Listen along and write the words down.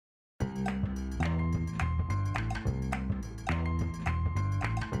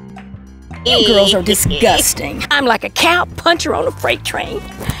You girls are disgusting. I'm like a cow puncher on a freight train,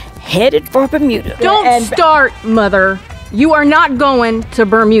 headed for Bermuda. Don't start, Mother. You are not going to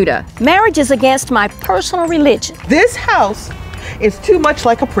Bermuda. Marriage is against my personal religion. This house is too much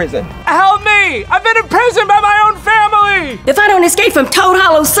like a prison. Help me! I've been imprisoned by my own family! If I don't escape from Toad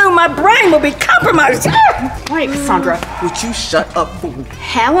Hollow soon, my brain will be compromised. Wait, Cassandra, would you shut up, fool?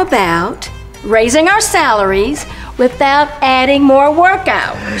 How about raising our salaries without adding more work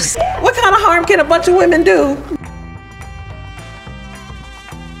hours? What kind of harm can a bunch of women do?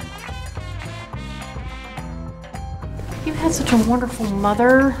 You had such a wonderful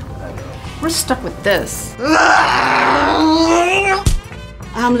mother. We're stuck with this.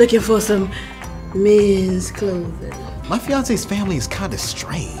 I'm looking for some men's clothing. My fiance's family is kind of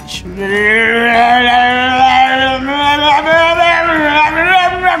strange.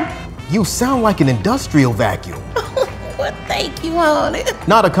 You sound like an industrial vacuum. Well, thank you, honey.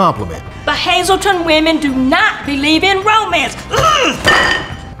 Not a compliment. The Hazelton women do not believe in romance.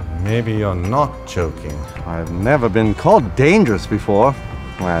 Maybe you're not joking. I've never been called dangerous before.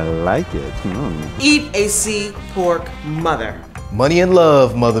 I like it. Eat a sea pork, mother. Money and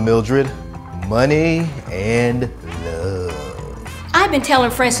love, Mother Mildred. Money and love. I've been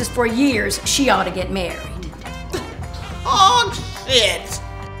telling Frances for years she ought to get married. Oh, shit.